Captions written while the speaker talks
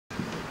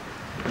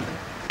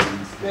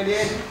Ready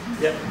in?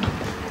 Yep.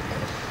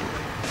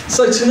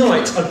 So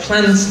tonight I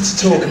planned to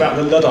talk about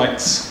the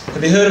Luddites.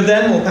 Have you heard of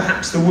them, or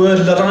perhaps the word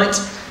Luddite?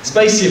 It's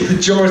basically a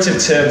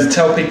pejorative term to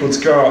tell people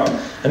to grow up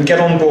and get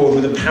on board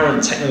with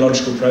apparent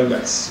technological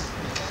progress.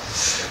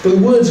 But the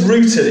word's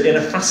rooted in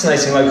a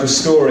fascinating local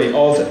story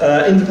of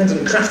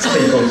independent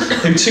craftspeople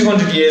who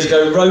 200 years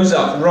ago rose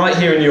up right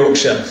here in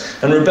Yorkshire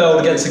and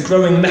rebelled against the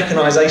growing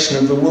mechanisation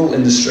of the wool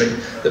industry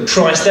that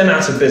priced them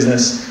out of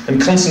business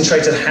and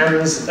concentrated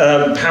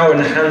power in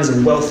the hands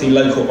of wealthy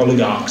local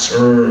oligarchs.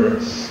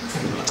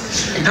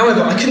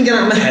 However, I couldn't get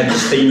out of my head the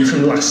theme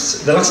from the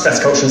last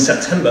Fest Culture in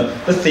September.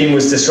 The theme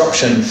was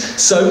disruption.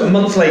 So a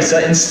month later,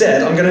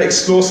 instead, I'm going to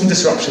explore some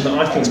disruption that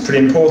I think is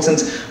pretty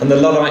important, and the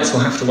Luddites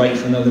will have to wait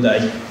for another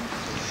day.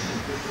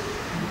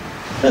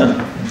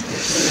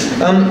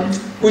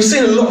 We've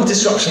seen a lot of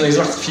disruption these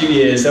last few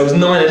years. There was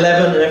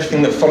 9/11 and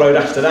everything that followed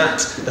after that,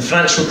 the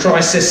financial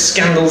crisis,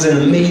 scandals in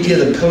the media,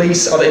 the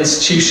police, other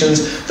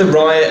institutions, the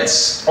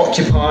riots,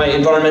 Occupy,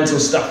 environmental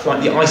stuff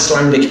like the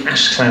Icelandic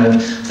ash cloud. I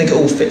think it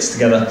all fits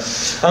together.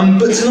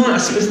 But tonight I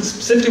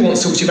specifically want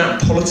to talk to you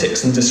about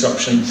politics and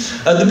disruption.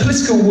 The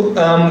political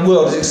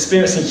world is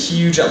experiencing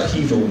huge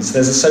upheavals.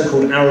 There's a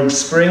so-called Arab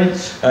Spring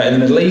in the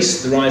Middle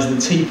East, the rise of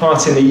the Tea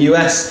Party in the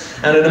US,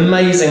 and an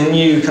amazing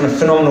new kind of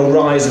phenomenal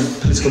rise of a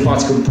political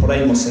party called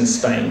Podemos in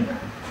Spain.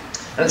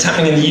 And it's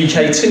happening in the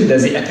UK too.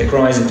 There's the epic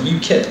rise of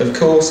UKIP, of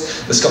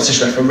course, the Scottish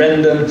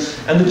referendum,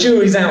 and the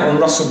jury's out on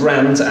Russell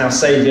Brand, our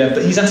saviour,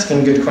 but he's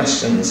asking good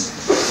questions.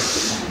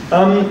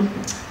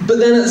 But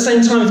then at the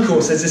same time, of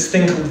course, there's this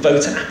thing called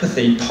voter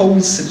apathy.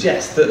 Polls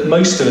suggest that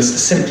most of us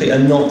simply are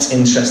not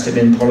interested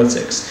in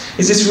politics.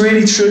 Is this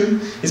really true?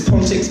 Is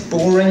politics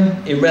boring,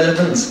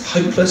 irrelevant,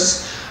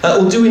 hopeless?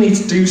 Or do we need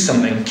to do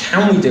something?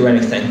 Can we do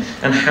anything?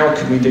 And how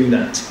could we do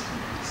that?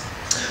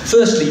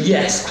 Firstly,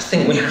 yes, I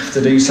think we have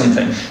to do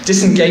something.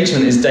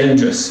 Disengagement is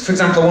dangerous. For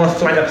example, I want to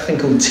flag up a thing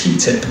called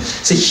TTIP.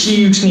 It's a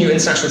huge new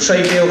international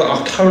trade deal that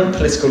our current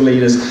political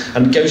leaders are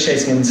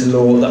negotiating into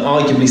law that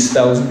arguably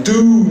spells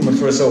doom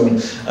for us all.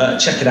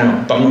 Check it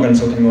out, but I'm not going to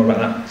talk any more about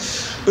that.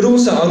 But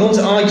also, I want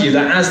to argue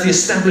that as the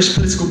established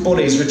political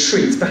bodies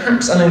retreat,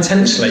 perhaps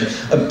unintentionally,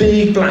 a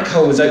big black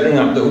hole is opening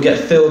up that will get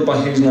filled by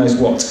who knows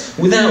what.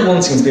 Without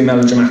wanting to be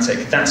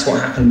melodramatic, that's what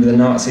happened with the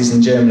Nazis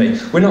in Germany.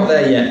 We're not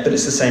there yet, but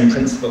it's the same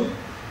principle.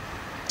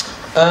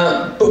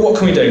 But what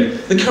can we do?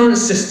 The current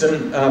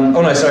system...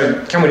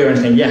 can we do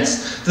anything?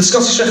 Yes. The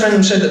Scottish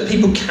referendum showed that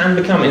people can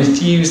become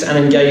enthused and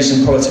engaged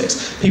in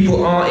politics.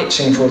 People are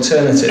itching for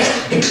alternatives,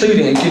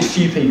 including a good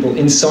few people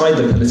inside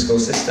the political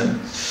system.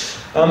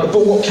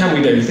 But what can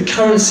we do? The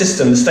current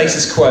system, the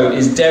status quo,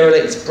 is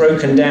derelict,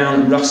 broken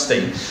down,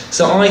 rusty.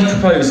 So I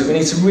propose that we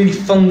need to really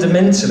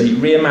fundamentally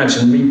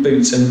reimagine,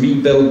 reboot and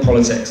rebuild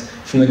politics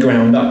from the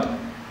ground up.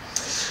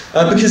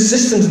 Because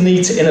systems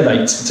need to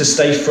innovate to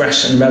stay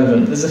fresh and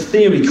relevant. There's a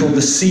theory called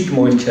the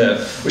sigmoid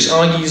curve, which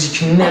argues you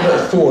can never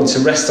afford to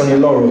rest on your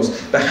laurels,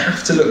 but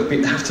have to look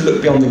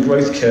beyond the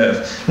growth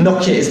curve.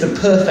 Nokia is the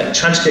perfect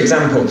tragic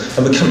example of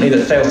a company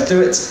that failed to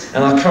do it,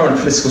 and our current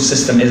political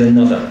system is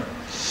another.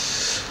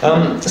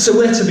 So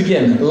where to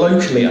begin?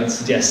 Locally, I'd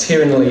suggest,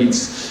 here in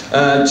Leeds.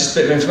 Just a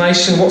bit of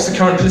information. What's the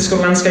current political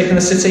landscape in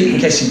the city? In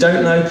case you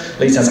don't know,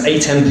 Leeds has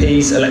 8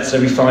 MPs elected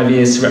every 5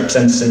 years to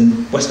represent us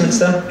in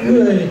Westminster.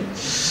 Yay.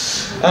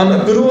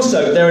 But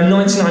also, there are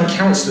 99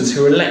 councillors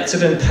who are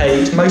elected and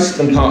paid, most of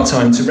them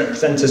part-time, to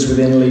represent us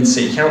within Leeds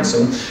City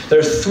Council. There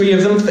are 3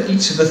 of them for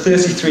each of the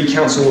 33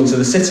 council wards of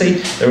the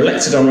city. They're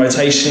elected on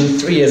rotation,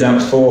 3 years out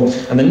of 4,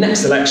 and the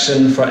next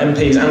election for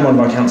MPs and one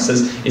of our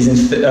councillors is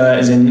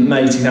in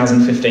May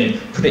 2015.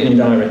 Put it in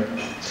your diary.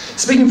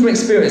 Speaking from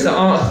experience, there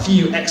are a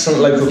few excellent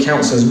local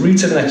councillors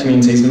rooted in their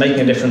communities making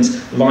a difference,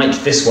 like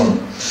this one,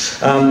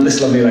 this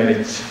lovely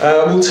lady.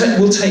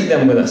 We'll take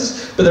them with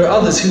us. But there are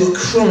others who are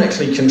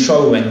chronically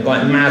controlling,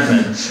 like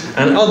madmen,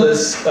 and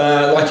others,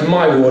 like in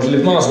my ward,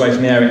 live miles away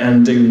from the area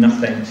and do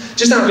nothing.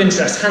 Just out of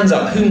interest, hands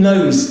up, who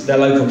knows their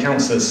local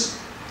councillors?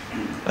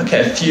 Okay,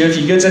 a few of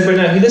you good. Does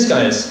everybody know who this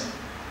guy is?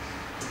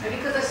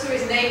 Because I saw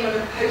his name on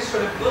a poster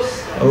on a bus.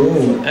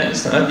 Oh,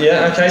 excellent.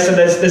 Yeah, okay, so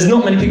there's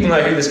not many people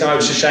know who this guy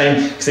is, which is a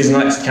shame, because he's an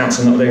elected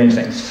councillor not doing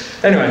anything.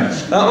 Anyway,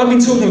 I've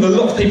been talking with a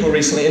lot of people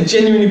recently and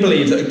genuinely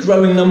believe that a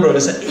growing number of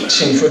us are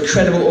itching for a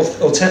credible,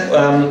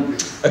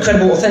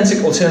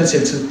 authentic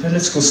alternative to the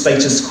political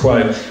status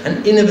quo,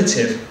 an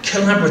innovative,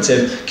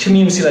 collaborative,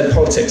 community-led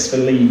politics for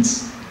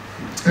Leeds.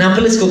 Now,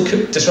 political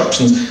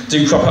disruptions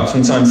do crop up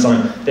from time to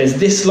time. There's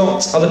this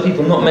lot, other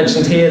people not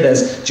mentioned here.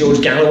 There's George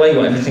Galloway,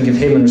 whatever you think of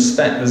him and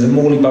respect. There's a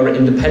Morley Borough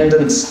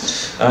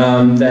Independence.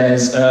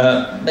 There's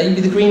maybe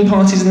the Green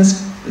Parties in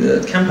this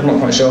camp, I'm not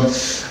quite sure.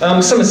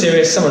 Some are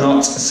serious, some are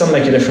not. Some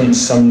make a difference,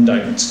 some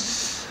don't.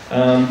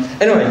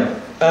 Anyway,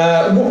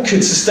 what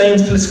could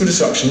sustained political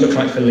disruption look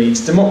like for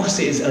Leeds?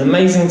 Democracy is an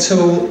amazing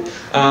tool.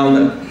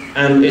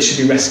 And it should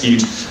be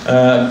rescued.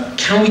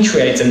 Can we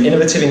create an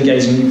innovative,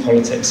 engaging new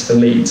politics for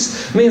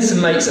Leeds? Me and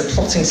some mates are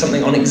plotting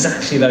something on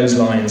exactly those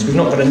lines. We've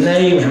not got a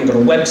name, we haven't got a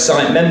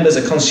website, members,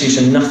 a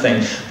constitution,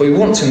 nothing. But we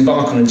want to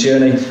embark on a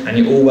journey, and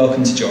you're all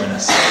welcome to join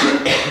us.